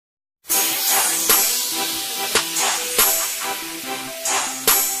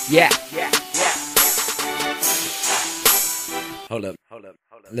Yeah. Hold up.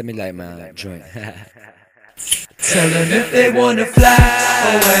 Let me light my joint. Tell them if they wanna fly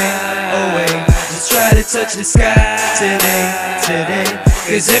away, just try to touch the sky today.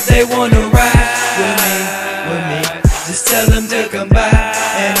 Cause if they wanna ride with me, just tell them to come by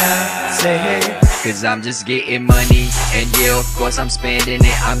and I say hey. Cause I'm just getting money, and yeah, of course I'm spending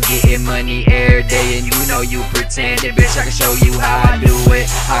it. I'm getting money every day, and you know you pretending. Bitch, I can show you how I do it,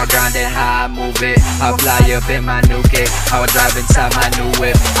 how I grind it, how I move it. I fly up in my new kick, how I drive inside my new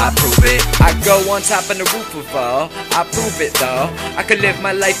whip. I prove it. I go on top of the roof of all, I prove it though. I could live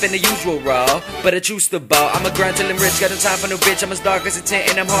my life in the usual role, but I choose to ball. I'm a grind till I'm rich, got no time for no bitch. I'm as dark as a tent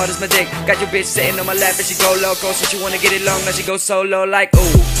and I'm hard as my dick. Got your bitch sitting on my lap and she go loco, so she wanna get it long, now she go solo like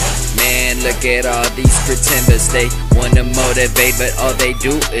ooh. Man, look at all these pretenders. They wanna motivate, but all they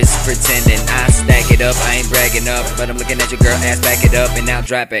do is pretending. I stack it up, I ain't bragging up, but I'm looking at your girl ass, back it up and now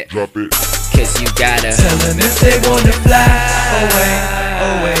drop it. Cause you gotta tell them if they wanna fly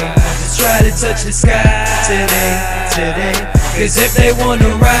away, just try to touch the sky today. Cause if they wanna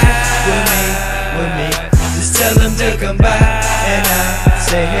ride with me, just tell them to come by and I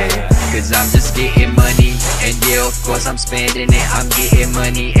say hey. Cause I'm just getting money, and yeah, of course I'm spending it. I'm getting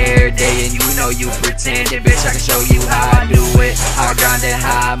money every day, and you know you pretending. Bitch, I can show you how I do it, how I grind it,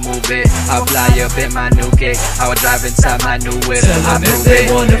 how I move it. I fly up in my new kick, how I drive inside my new whip. Tell them if they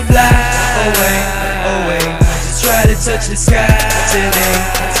wanna fly away, just try to touch the sky today.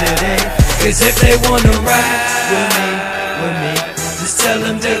 Cause if they wanna ride with me, just tell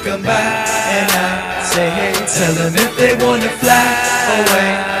them to come by and I say hey. Tell them if they wanna fly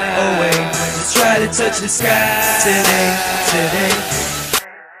away, just try to touch the sky today.